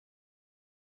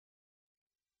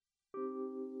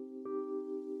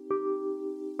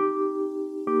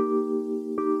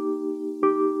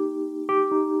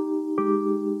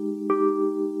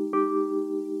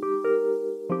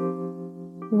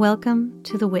Welcome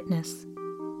to The Witness,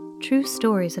 true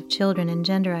stories of children and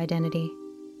gender identity.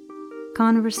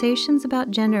 Conversations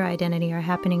about gender identity are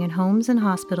happening in homes and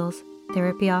hospitals,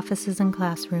 therapy offices, and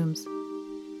classrooms.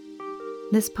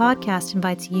 This podcast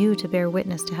invites you to bear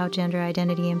witness to how gender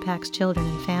identity impacts children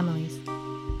and families.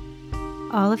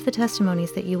 All of the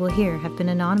testimonies that you will hear have been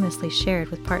anonymously shared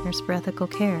with Partners for Ethical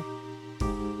Care.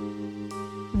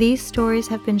 These stories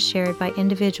have been shared by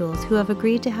individuals who have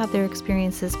agreed to have their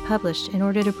experiences published in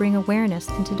order to bring awareness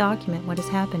and to document what is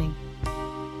happening.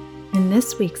 In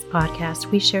this week's podcast,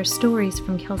 we share stories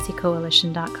from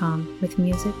KelseyCoalition.com with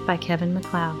music by Kevin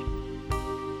McLeod.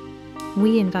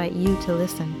 We invite you to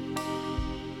listen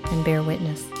and bear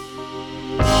witness.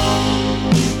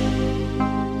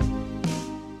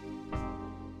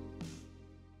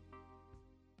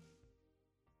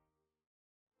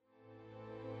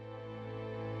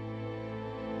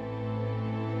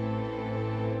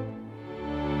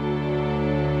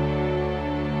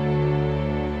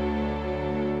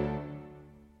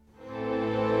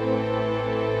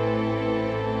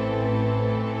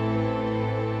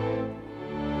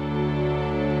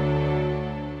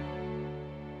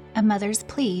 A mother's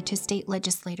plea to state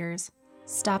legislators: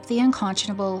 stop the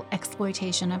unconscionable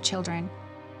exploitation of children.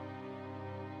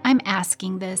 I'm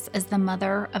asking this as the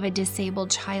mother of a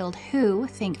disabled child who,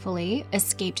 thankfully,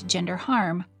 escaped gender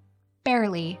harm.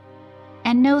 Barely.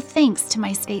 And no thanks to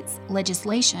my state's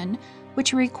legislation,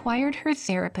 which required her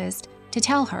therapist to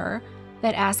tell her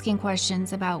that asking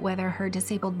questions about whether her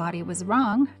disabled body was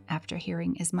wrong, after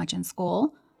hearing as much in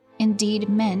school, indeed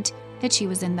meant that she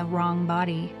was in the wrong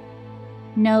body.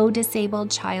 No disabled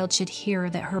child should hear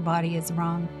that her body is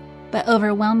wrong, but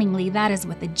overwhelmingly that is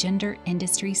what the gender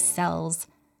industry sells.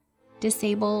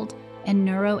 Disabled and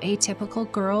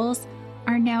neuroatypical girls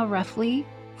are now roughly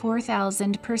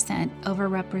 4,000%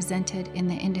 overrepresented in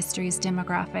the industry's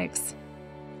demographics.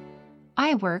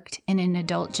 I worked in an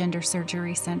adult gender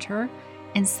surgery center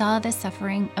and saw the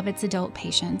suffering of its adult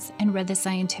patients and read the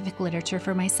scientific literature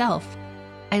for myself.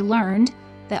 I learned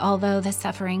that although the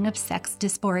suffering of sex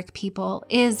dysphoric people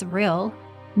is real,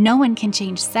 no one can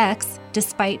change sex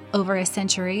despite over a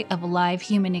century of live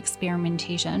human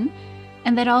experimentation,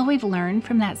 and that all we've learned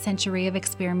from that century of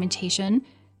experimentation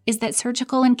is that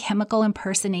surgical and chemical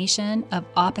impersonation of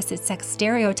opposite-sex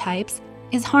stereotypes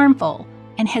is harmful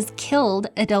and has killed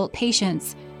adult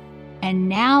patients, and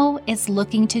now it's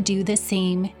looking to do the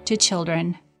same to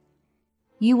children.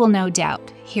 You will no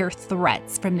doubt hear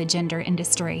threats from the gender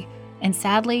industry, and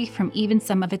sadly, from even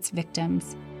some of its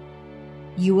victims.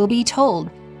 You will be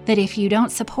told that if you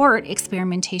don't support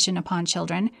experimentation upon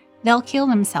children, they'll kill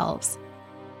themselves.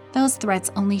 Those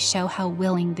threats only show how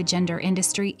willing the gender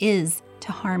industry is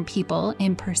to harm people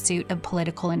in pursuit of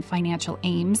political and financial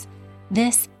aims.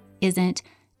 This isn't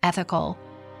ethical.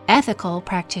 Ethical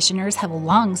practitioners have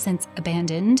long since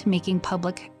abandoned making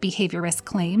public behaviorist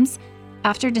claims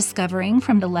after discovering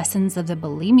from the lessons of the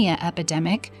bulimia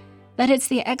epidemic that it's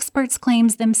the experts'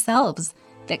 claims themselves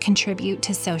that contribute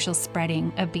to social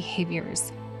spreading of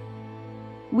behaviors.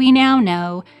 We now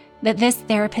know that this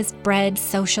therapist-bred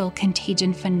social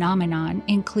contagion phenomenon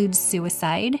includes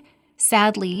suicide.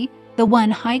 Sadly, the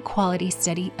one high-quality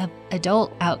study of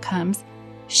adult outcomes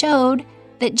showed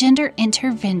that gender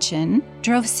intervention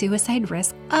drove suicide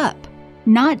risk up,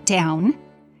 not down.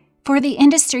 For the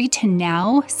industry to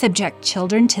now subject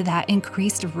children to that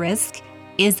increased risk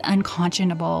is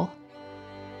unconscionable.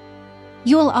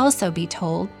 You will also be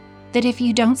told that if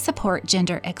you don't support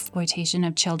gender exploitation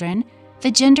of children,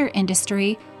 the gender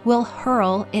industry will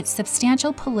hurl its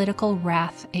substantial political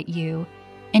wrath at you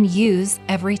and use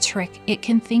every trick it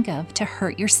can think of to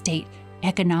hurt your state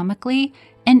economically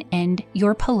and end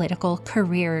your political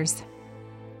careers.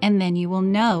 And then you will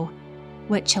know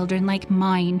what children like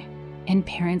mine and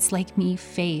parents like me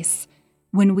face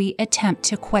when we attempt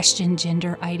to question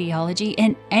gender ideology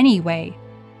in any way.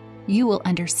 You will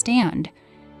understand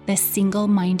the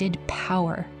single-minded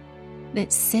power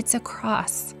that sits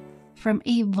across from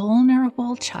a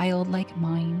vulnerable child like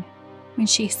mine when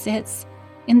she sits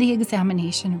in the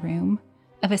examination room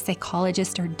of a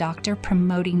psychologist or doctor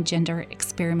promoting gender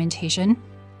experimentation.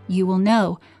 You will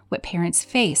know what parents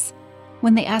face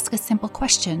when they ask a simple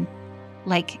question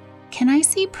like, "Can I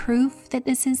see proof that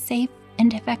this is safe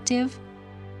and effective?"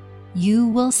 You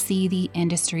will see the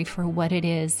industry for what it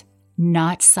is: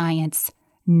 not science,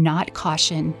 not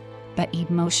caution, but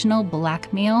emotional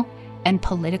blackmail and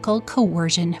political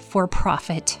coercion for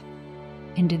profit.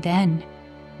 And then,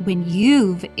 when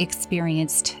you've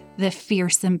experienced the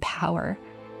fearsome power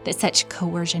that such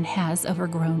coercion has over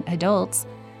grown adults,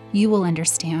 you will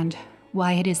understand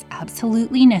why it is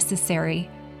absolutely necessary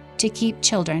to keep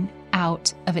children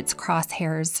out of its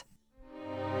crosshairs.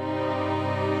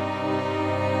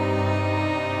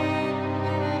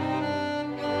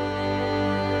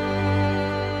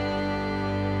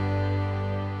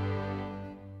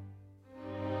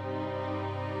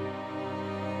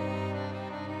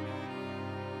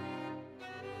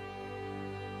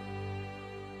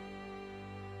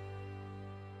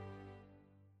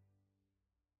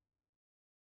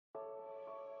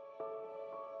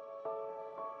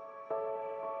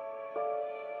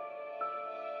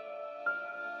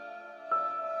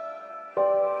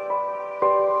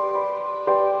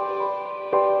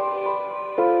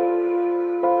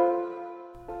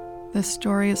 This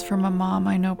story is from a mom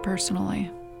I know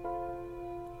personally.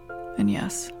 And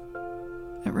yes,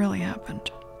 it really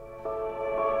happened.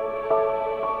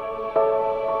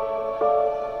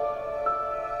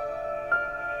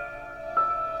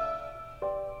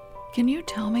 Can you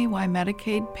tell me why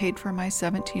Medicaid paid for my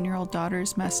 17-year-old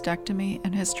daughter's mastectomy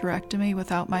and hysterectomy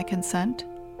without my consent?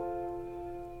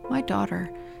 My daughter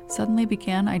suddenly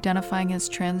began identifying as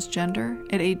transgender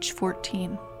at age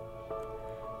 14.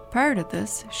 Prior to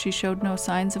this, she showed no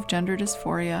signs of gender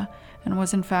dysphoria and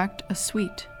was in fact a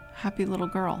sweet, happy little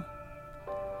girl.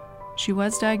 She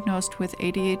was diagnosed with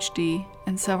ADHD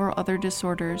and several other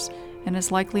disorders and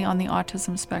is likely on the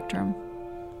autism spectrum.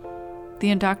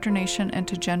 The indoctrination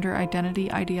into gender identity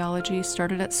ideology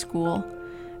started at school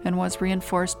and was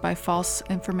reinforced by false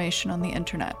information on the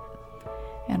internet,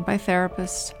 and by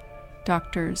therapists,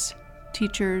 doctors,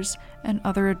 teachers, and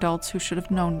other adults who should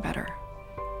have known better.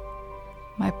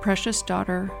 My precious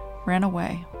daughter ran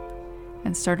away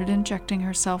and started injecting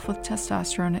herself with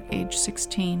testosterone at age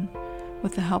 16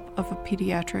 with the help of a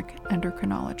pediatric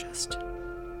endocrinologist.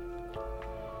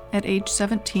 At age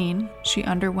 17, she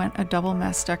underwent a double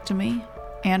mastectomy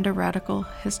and a radical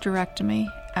hysterectomy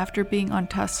after being on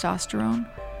testosterone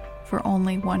for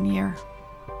only 1 year.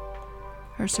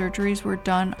 Her surgeries were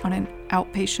done on an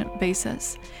outpatient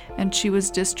basis, and she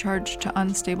was discharged to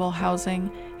unstable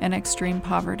housing and extreme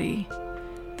poverty.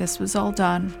 This was all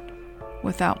done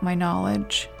without my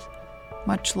knowledge,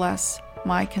 much less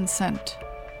my consent.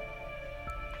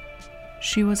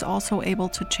 She was also able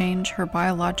to change her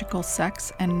biological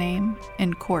sex and name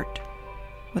in court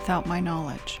without my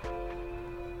knowledge.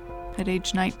 At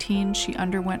age 19, she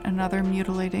underwent another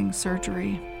mutilating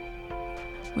surgery,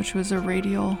 which was a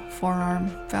radial forearm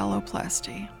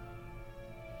phalloplasty.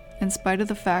 In spite of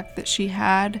the fact that she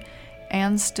had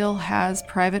and still has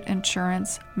private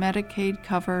insurance, Medicaid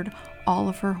covered all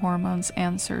of her hormones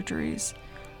and surgeries.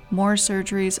 More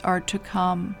surgeries are to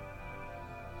come.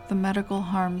 The medical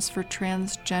harms for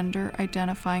transgender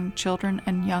identifying children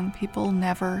and young people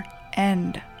never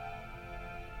end.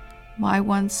 My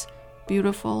once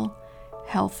beautiful,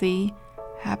 healthy,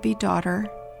 happy daughter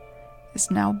is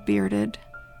now bearded,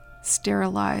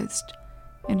 sterilized,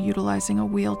 and utilizing a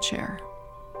wheelchair,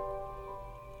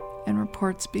 and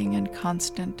reports being in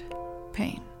constant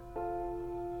pain.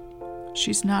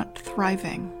 She's not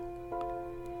thriving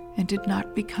and did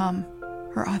not become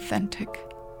her authentic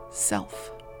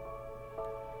self.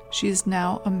 She is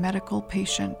now a medical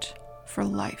patient for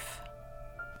life.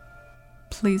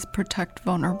 Please protect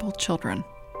vulnerable children.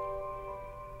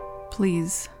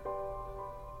 Please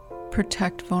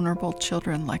protect vulnerable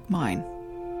children like mine.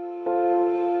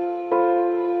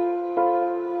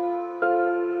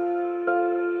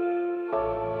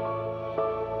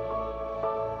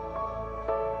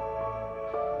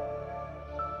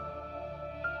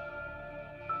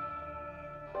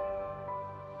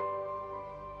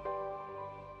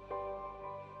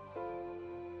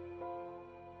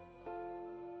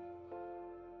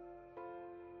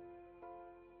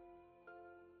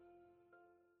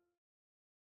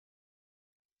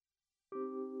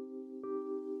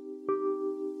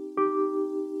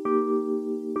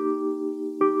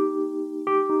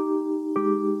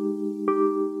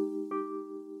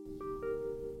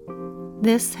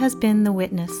 This has been The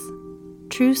Witness,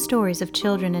 true stories of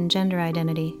children and gender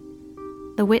identity.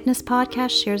 The Witness podcast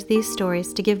shares these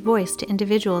stories to give voice to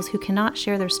individuals who cannot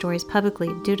share their stories publicly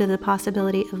due to the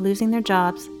possibility of losing their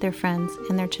jobs, their friends,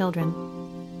 and their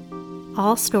children.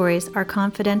 All stories are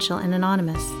confidential and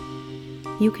anonymous.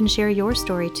 You can share your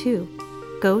story too.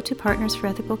 Go to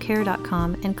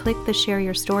partnersforethicalcare.com and click the Share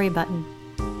Your Story button.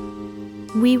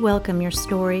 We welcome your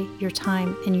story, your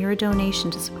time, and your donation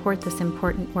to support this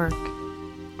important work.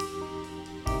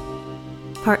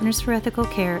 Partners for Ethical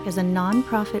Care is a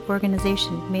non-profit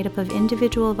organization made up of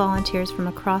individual volunteers from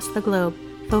across the globe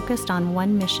focused on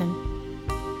one mission: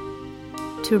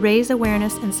 to to raise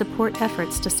awareness and support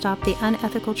efforts to stop the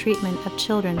unethical treatment of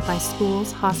children by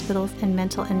schools, hospitals, and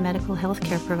mental and medical health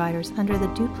care providers under the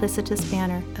duplicitous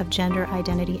banner of gender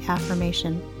identity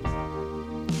affirmation.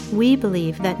 We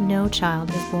believe that no child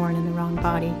is born in the wrong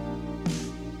body.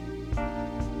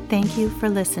 Thank you for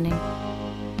listening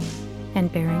and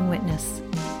bearing witness.